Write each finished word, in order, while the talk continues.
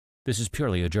This is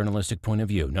purely a journalistic point of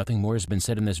view. Nothing more has been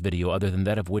said in this video other than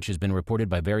that of which has been reported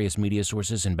by various media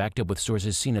sources and backed up with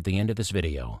sources seen at the end of this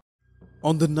video.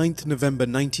 On the 9th November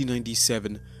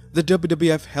 1997, the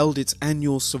WWF held its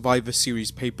annual Survivor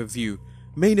Series pay-per-view,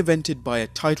 main evented by a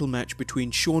title match between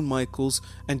Shawn Michaels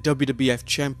and WWF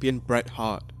champion Bret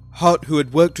Hart. Hart, who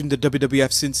had worked in the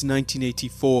WWF since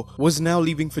 1984, was now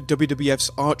leaving for WWF's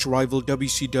arch-rival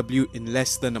WCW in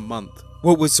less than a month.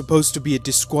 What was supposed to be a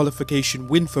disqualification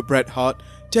win for Bret Hart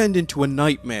turned into a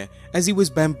nightmare as he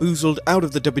was bamboozled out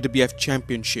of the WWF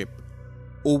Championship.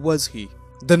 Or was he?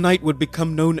 The night would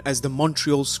become known as the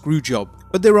Montreal Screwjob,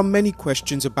 but there are many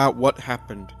questions about what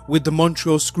happened. With the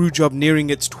Montreal Screwjob nearing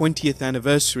its 20th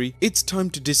anniversary, it's time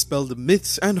to dispel the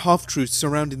myths and half-truths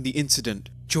surrounding the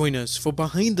incident. Join us for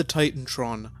Behind the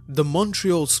Titantron, the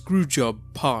Montreal Screwjob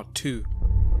Part 2.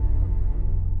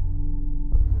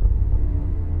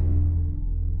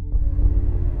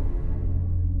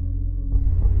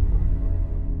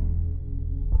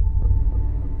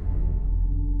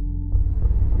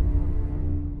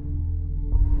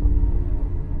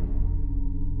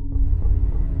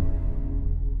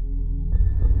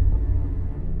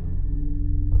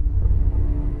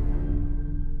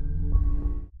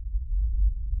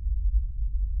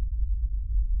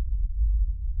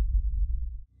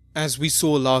 As we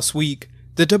saw last week,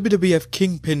 the WWF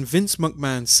Kingpin Vince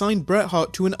McMahon signed Bret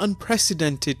Hart to an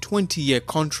unprecedented 20-year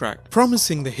contract,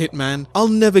 promising the Hitman, "I'll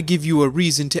never give you a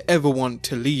reason to ever want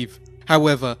to leave."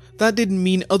 However, that didn't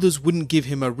mean others wouldn't give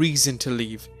him a reason to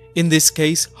leave. In this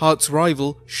case, Hart's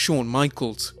rival, Shawn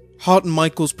Michaels. Hart and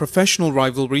Michaels' professional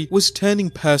rivalry was turning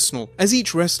personal, as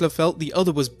each wrestler felt the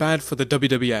other was bad for the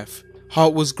WWF.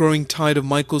 Hart was growing tired of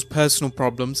Michaels' personal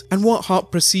problems and what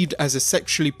Hart perceived as a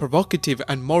sexually provocative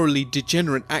and morally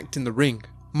degenerate act in the ring.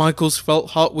 Michaels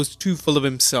felt Hart was too full of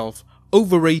himself,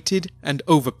 overrated and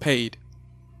overpaid.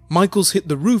 Michaels hit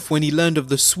the roof when he learned of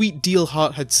the sweet deal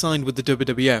Hart had signed with the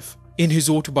WWF. In his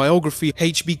autobiography,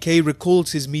 HBK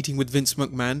recalls his meeting with Vince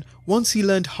McMahon once he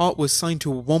learned Hart was signed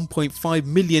to a $1.5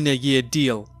 million a year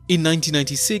deal. In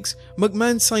 1996,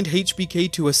 McMahon signed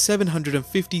HBK to a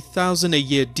 $750,000 a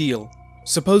year deal.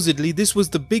 Supposedly, this was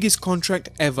the biggest contract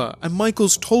ever, and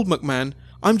Michaels told McMahon,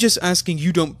 "I'm just asking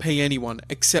you don't pay anyone,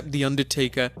 except The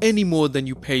Undertaker, any more than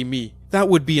you pay me. That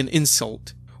would be an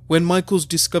insult." When Michaels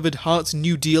discovered Hart's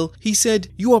new deal, he said,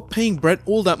 "You are paying Bret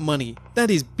all that money.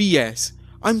 That is BS.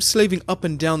 I'm slaving up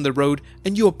and down the road,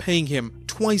 and you are paying him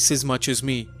twice as much as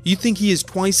me. You think he is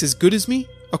twice as good as me?"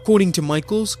 According to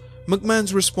Michaels,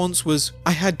 McMahon's response was,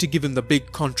 "I had to give him the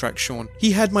big contract, Shawn.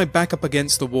 He had my back up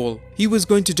against the wall. He was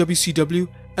going to WCW,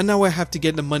 and now I have to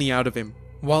get the money out of him."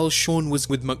 While Shawn was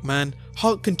with McMahon,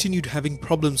 Hart continued having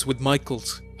problems with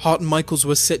Michaels. Hart and Michaels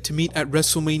were set to meet at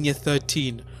WrestleMania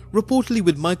 13, reportedly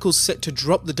with Michaels set to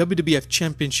drop the WWF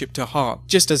Championship to Hart,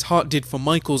 just as Hart did for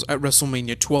Michaels at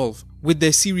WrestleMania 12. With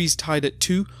their series tied at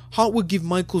 2, Hart would give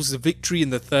Michaels the victory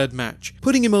in the third match,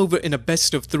 putting him over in a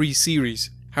best-of-3 series.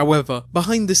 However,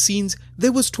 behind the scenes,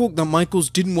 there was talk that Michaels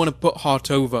didn't want to put Hart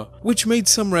over, which made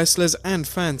some wrestlers and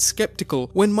fans skeptical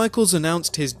when Michaels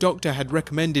announced his doctor had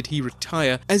recommended he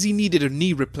retire as he needed a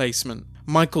knee replacement.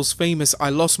 Michaels' famous "I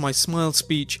lost my smile"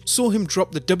 speech saw him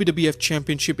drop the WWF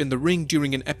Championship in the ring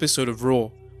during an episode of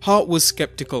Raw. Hart was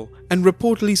skeptical, and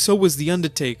reportedly so was The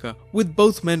Undertaker, with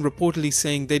both men reportedly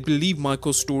saying they'd believe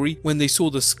Michaels' story when they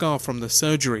saw the scar from the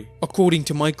surgery. According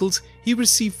to Michaels, he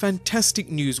received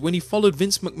fantastic news when he followed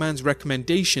Vince McMahon's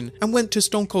recommendation and went to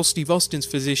Stone Cold Steve Austin's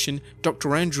physician,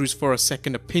 Dr. Andrews, for a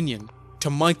second opinion. To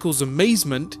Michaels'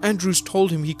 amazement, Andrews told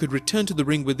him he could return to the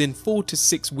ring within 4 to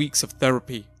 6 weeks of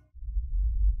therapy.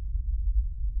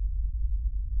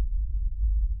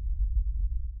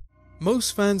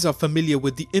 Most fans are familiar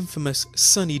with the infamous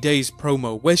Sunny Days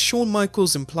promo where Shawn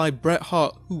Michaels implied Bret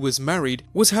Hart, who was married,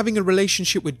 was having a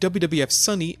relationship with WWF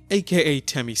Sunny, aka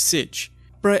Tammy Sytch.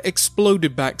 Bret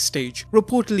exploded backstage,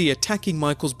 reportedly attacking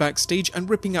Michaels backstage and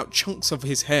ripping out chunks of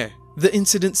his hair. The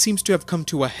incident seems to have come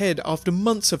to a head after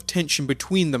months of tension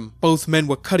between them. Both men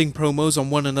were cutting promos on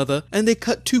one another and they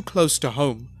cut too close to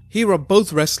home. Here are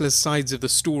both wrestlers' sides of the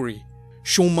story.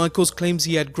 Shawn Michaels claims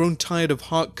he had grown tired of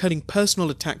Hart cutting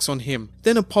personal attacks on him,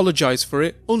 then apologized for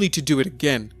it, only to do it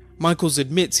again. Michaels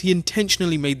admits he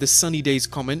intentionally made the Sunny Days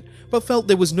comment, but felt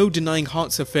there was no denying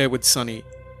Hart's affair with Sunny.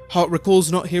 Hart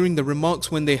recalls not hearing the remarks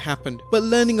when they happened, but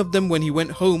learning of them when he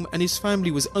went home, and his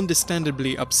family was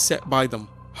understandably upset by them.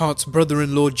 Hart's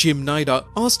brother-in-law Jim Neidhart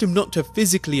asked him not to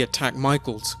physically attack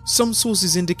Michaels. Some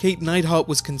sources indicate Neidhart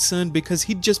was concerned because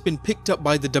he'd just been picked up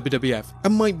by the WWF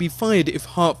and might be fired if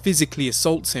Hart physically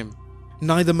assaults him.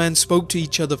 Neither man spoke to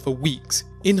each other for weeks.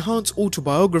 In Hart's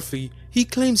autobiography, He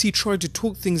claims he tried to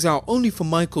talk things out only for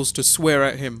Michaels to swear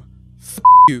at him. F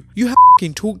you haven't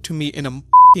f***ing talked to me in a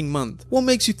f***ing month. What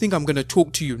makes you think I'm gonna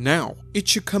talk to you now? It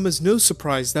should come as no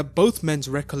surprise that both men's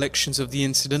recollections of the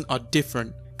incident are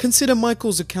different. Consider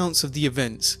Michaels' accounts of the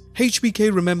events.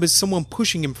 HBK remembers someone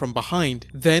pushing him from behind.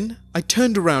 Then, I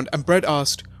turned around and Bret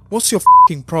asked, "What's your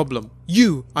f***ing problem?"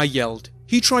 "You," I yelled.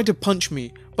 He tried to punch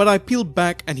me, but I peeled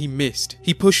back and he missed.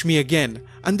 He pushed me again,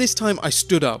 and this time I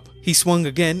stood up. He swung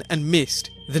again and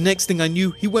missed. The next thing I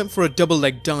knew, he went for a double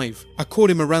leg dive. I caught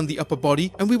him around the upper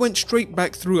body and we went straight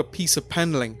back through a piece of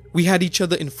paneling. We had each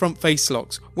other in front face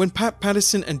locks when Pat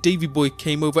Patterson and Davey Boy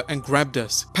came over and grabbed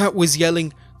us. Pat was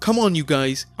yelling, "Come on you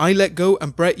guys." I let go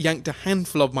and Bret yanked a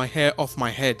handful of my hair off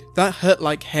my head. That hurt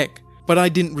like heck, but I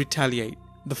didn't retaliate.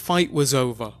 The fight was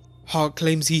over. Hart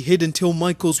claims he hid until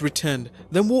Michaels returned,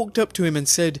 then walked up to him and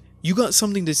said, "You got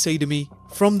something to say to me?"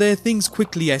 From there things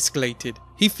quickly escalated.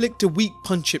 He flicked a weak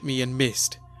punch at me and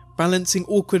missed. Balancing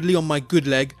awkwardly on my good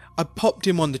leg, I popped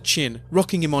him on the chin,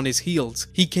 rocking him on his heels.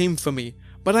 He came for me,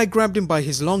 but I grabbed him by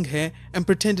his long hair and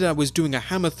pretended I was doing a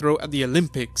hammer throw at the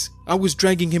Olympics. I was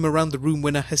dragging him around the room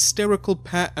when a hysterical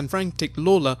Pat and frantic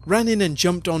Lawler ran in and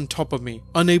jumped on top of me.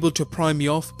 Unable to pry me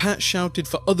off, Pat shouted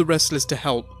for other wrestlers to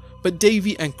help, but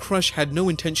Davey and Crush had no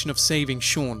intention of saving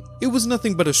Shawn. It was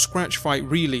nothing but a scratch fight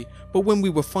really, but when we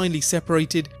were finally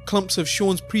separated, clumps of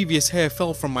Shawn's previous hair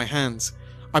fell from my hands.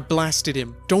 I blasted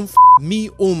him, "Don't f*** me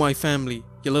or my family,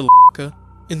 you little f***er."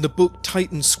 In the book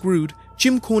Titan Screwed,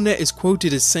 Jim Cornette is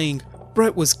quoted as saying,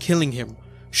 "Bret was killing him.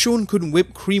 Shawn couldn't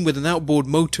whip cream with an outboard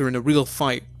motor in a real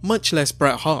fight, much less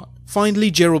Bret Hart." Finally,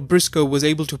 Gerald Briscoe was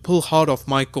able to pull Hart off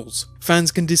Michaels.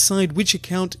 Fans can decide which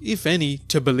account, if any,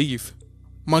 to believe.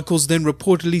 Michaels then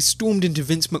reportedly stormed into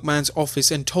Vince McMahon's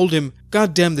office and told him,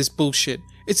 "God damn this bullshit.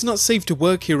 It's not safe to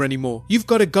work here anymore. You've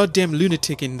got a goddamn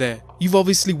lunatic in there. You've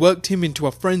obviously worked him into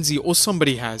a frenzy or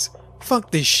somebody has.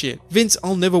 Fuck this shit. Vince,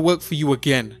 I'll never work for you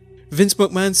again." Vince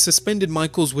McMahon suspended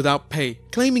Michaels without pay,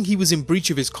 claiming he was in breach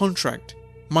of his contract.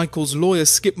 Michaels' lawyer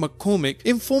Skip McCormick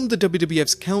informed the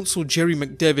WWF's counsel Jerry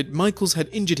McDevitt Michaels had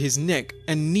injured his neck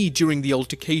and knee during the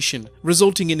altercation,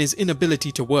 resulting in his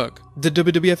inability to work. The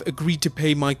WWF agreed to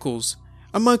pay Michaels,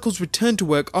 and Michaels returned to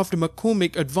work after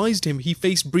McCormick advised him he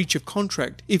faced breach of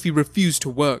contract if he refused to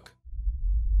work.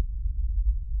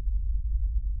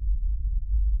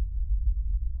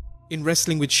 In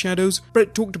Wrestling with Shadows,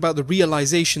 Bret talked about the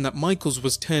realization that Michaels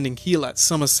was turning heel at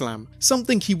SummerSlam,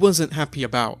 something he wasn't happy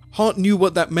about. Hart knew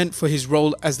what that meant for his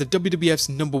role as the WWF's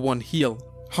 #1 heel.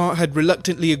 Hart had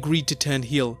reluctantly agreed to turn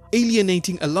heel,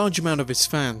 alienating a large amount of his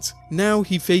fans. Now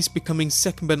he faced becoming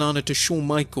second banana to Shawn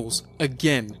Michaels,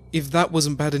 again. If that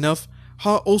wasn't bad enough,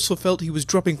 Hart also felt he was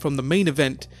dropping from the main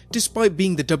event despite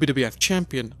being the WWF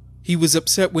champion. He was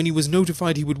upset when he was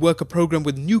notified he would work a program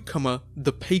with newcomer,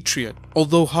 The Patriot.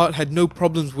 Although Hart had no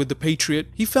problems with The Patriot,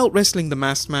 he felt wrestling the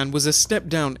Masked Man was a step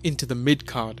down into the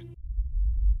mid-card.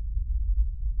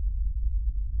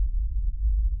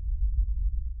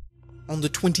 On the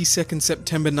 22nd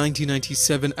September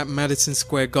 1997 at Madison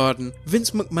Square Garden,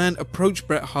 Vince McMahon approached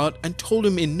Bret Hart and told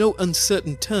him in no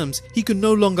uncertain terms he could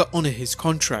no longer honor his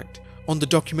contract. On the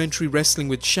documentary Wrestling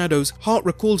with Shadows, Hart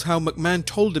recalls how McMahon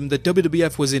told him the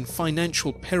WWF was in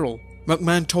financial peril.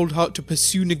 McMahon told Hart to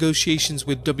pursue negotiations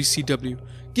with WCW,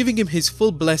 giving him his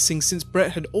full blessing since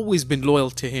Bret had always been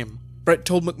loyal to him. Bret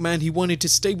told McMahon he wanted to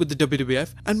stay with the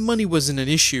WWF and money wasn't an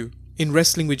issue. In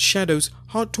Wrestling with Shadows,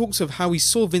 Hart talks of how he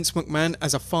saw Vince McMahon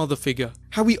as a father figure,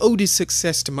 how he owed his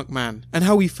success to McMahon, and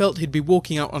how he felt he'd be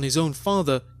walking out on his own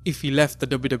father if he left the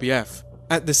WWF.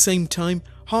 At the same time,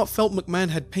 Hart felt McMahon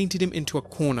had painted him into a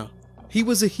corner. He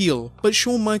was a heel, but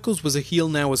Shawn Michaels was a heel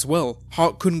now as well.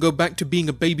 Hart couldn't go back to being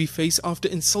a babyface after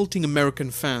insulting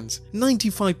American fans,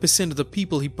 95% of the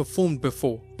people he performed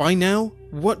before. By now,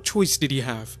 what choice did he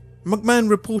have? McMahon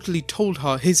reportedly told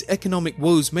Hart his economic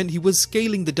woes meant he was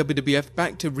scaling the WWF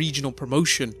back to regional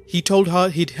promotion. He told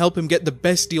Hart he'd help him get the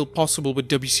best deal possible with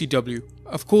WCW.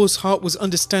 Of course, Hart was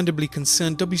understandably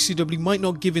concerned WCW might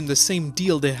not give him the same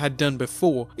deal they had done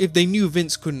before if they knew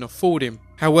Vince couldn't afford him.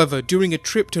 However, during a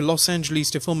trip to Los Angeles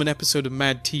to film an episode of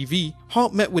Mad TV,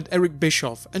 Hart met with Eric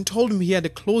Bischoff and told him he had a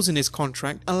clause in his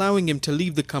contract allowing him to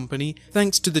leave the company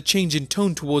thanks to the change in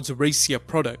tone towards a racier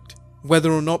product.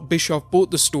 Whether or not Bischoff bought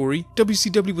the story,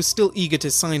 WCW was still eager to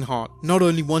sign Hart, not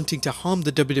only wanting to harm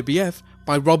the WWF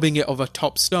by robbing it of a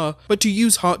top star, but to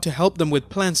use Hart to help them with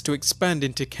plans to expand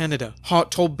into Canada. Hart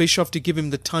told Bischoff to give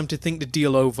him the time to think the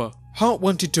deal over. Hart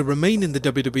wanted to remain in the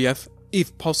WWF,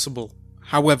 if possible.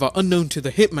 However, unknown to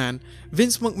the Hitman,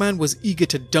 Vince McMahon was eager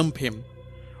to dump him.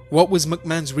 What was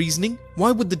McMahon's reasoning?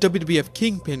 Why would the WWF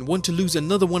Kingpin want to lose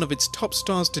another one of its top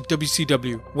stars to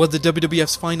WCW? Were the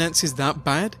WWF's finances that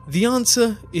bad? The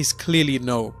answer is clearly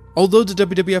no. Although the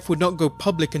WWF would not go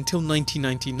public until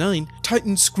 1999,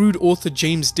 Titan Screwed author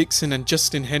James Dixon and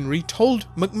Justin Henry told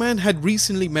McMahon had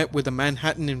recently met with a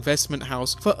Manhattan investment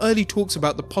house for early talks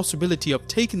about the possibility of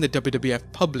taking the WWF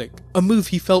public, a move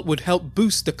he felt would help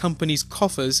boost the company's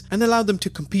coffers and allow them to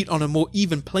compete on a more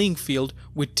even playing field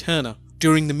with Turner.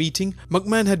 During the meeting,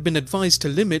 McMahon had been advised to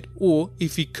limit or,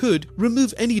 if he could,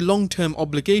 remove any long-term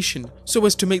obligation so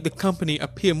as to make the company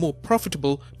appear more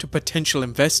profitable to potential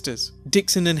investors.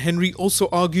 Dixon and Henry also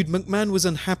argued McMahon was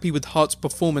unhappy with Hart's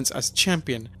performance as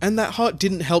champion and that Hart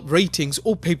didn't help ratings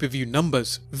or pay-per-view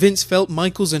numbers. Vince felt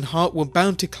Michaels and Hart were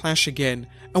bound to clash again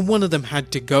and one of them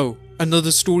had to go.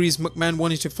 Another story is McMahon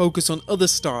wanted to focus on other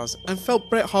stars and felt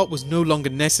Bret Hart was no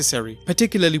longer necessary,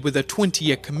 particularly with a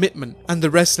 20-year commitment and the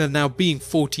wrestler now being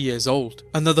 40 years old.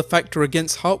 Another factor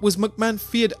against Hart was McMahon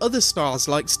feared other stars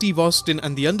like Steve Austin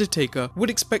and The Undertaker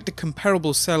would expect a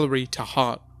comparable salary to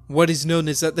Hart. What is known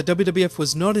is that the WWF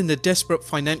was not in the desperate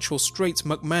financial straits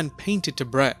McMahon painted to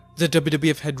Bret. The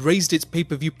WWF had raised its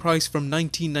pay-per-view price from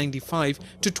 $19.95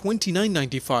 to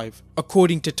 $29.95.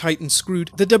 According to Titan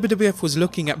Screwed, the WWF was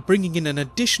looking at bringing in an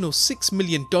additional $6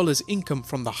 million income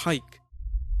from the hike.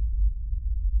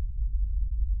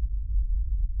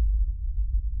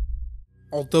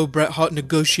 Although Bret Hart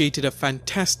negotiated a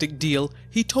fantastic deal,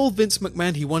 he told Vince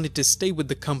McMahon he wanted to stay with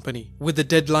the company. With the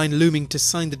deadline looming to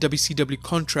sign the WCW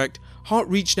contract, Hart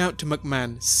reached out to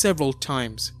McMahon several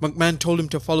times. McMahon told him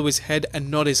to follow his head and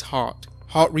not his heart.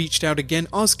 Hart reached out again,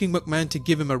 asking McMahon to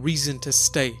give him a reason to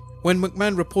stay. When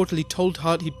McMahon reportedly told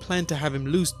Hart he'd planned to have him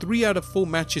lose 3 out of 4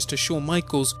 matches to Shawn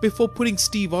Michaels before putting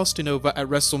Steve Austin over at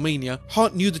WrestleMania,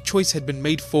 Hart knew the choice had been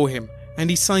made for him, and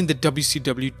he signed the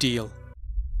WCW deal.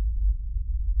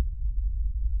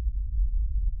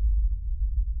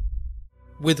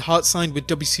 With Hart signed with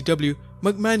WCW,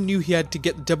 McMahon knew he had to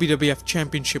get the WWF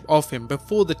Championship off him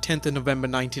before the 10th of November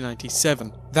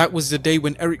 1997. That was the day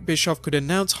when Eric Bischoff could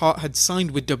announce Hart had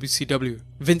signed with WCW.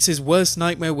 Vince's worst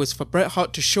nightmare was for Bret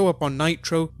Hart to show up on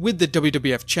Nitro with the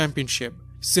WWF Championship,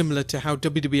 similar to how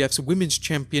WWF's Women's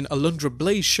Champion Alundra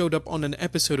Blaze showed up on an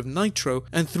episode of Nitro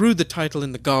and threw the title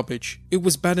in the garbage. It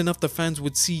was bad enough the fans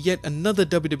would see yet another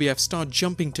WWF star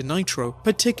jumping to Nitro,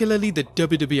 particularly the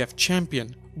WWF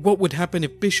Champion. What would happen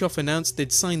if Bischoff announced they'd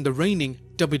signed the reigning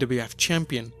WWF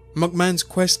Champion? McMahon's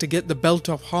quest to get the belt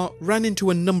off Hart ran into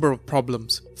a number of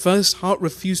problems. First, Hart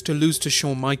refused to lose to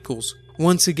Shawn Michaels.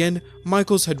 Once again,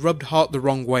 Michaels had rubbed Hart the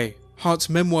wrong way. Hart's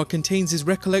memoir contains his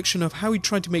recollection of how he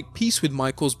tried to make peace with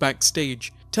Michaels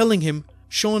backstage, telling him,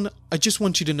 "Shawn, I just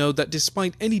want you to know that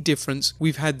despite any difference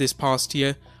we've had this past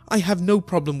year, I have no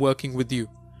problem working with you.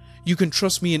 You can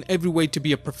trust me in every way to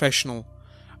be a professional.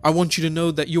 I want you to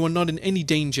know that you are not in any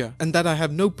danger and that I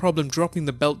have no problem dropping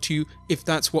the belt to you if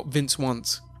that's what Vince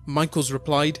wants." Michaels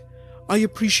replied, "I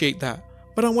appreciate that,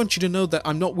 but I want you to know that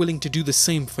I'm not willing to do the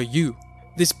same for you."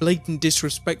 This blatant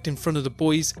disrespect in front of the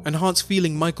boys and Hart's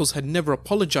feeling Michaels had never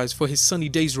apologized for his Sunny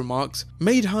Days remarks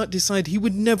made Hart decide he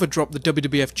would never drop the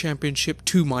WWF Championship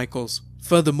to Michaels.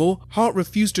 Furthermore, Hart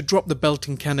refused to drop the belt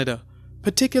in Canada,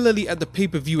 particularly at the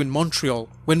pay-per-view in Montreal.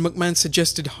 When McMahon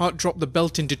suggested Hart drop the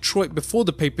belt in Detroit before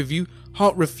the pay-per-view,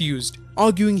 Hart refused,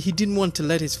 arguing he didn't want to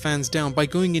let his fans down by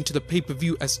going into the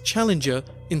pay-per-view as challenger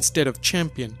instead of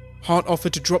champion. Hart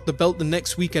offered to drop the belt the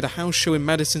next week at a house show in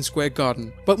Madison Square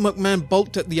Garden, but McMahon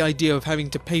balked at the idea of having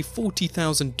to pay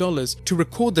 $40,000 to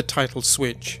record the title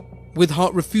switch. With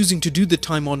Hart refusing to do the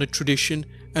time-honored tradition,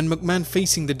 and McMahon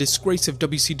facing the disgrace of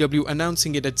WCW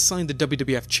announcing it had signed the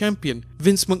WWF Champion,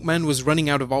 Vince McMahon was running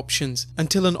out of options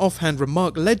until an offhand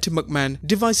remark led to McMahon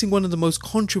devising one of the most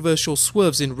controversial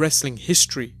swerves in wrestling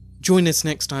history. Join us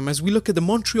next time as we look at the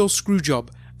Montreal Screwjob,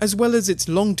 as well as its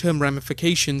long-term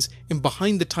ramifications in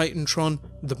Behind the Titantron,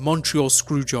 the Montreal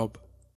Screwjob.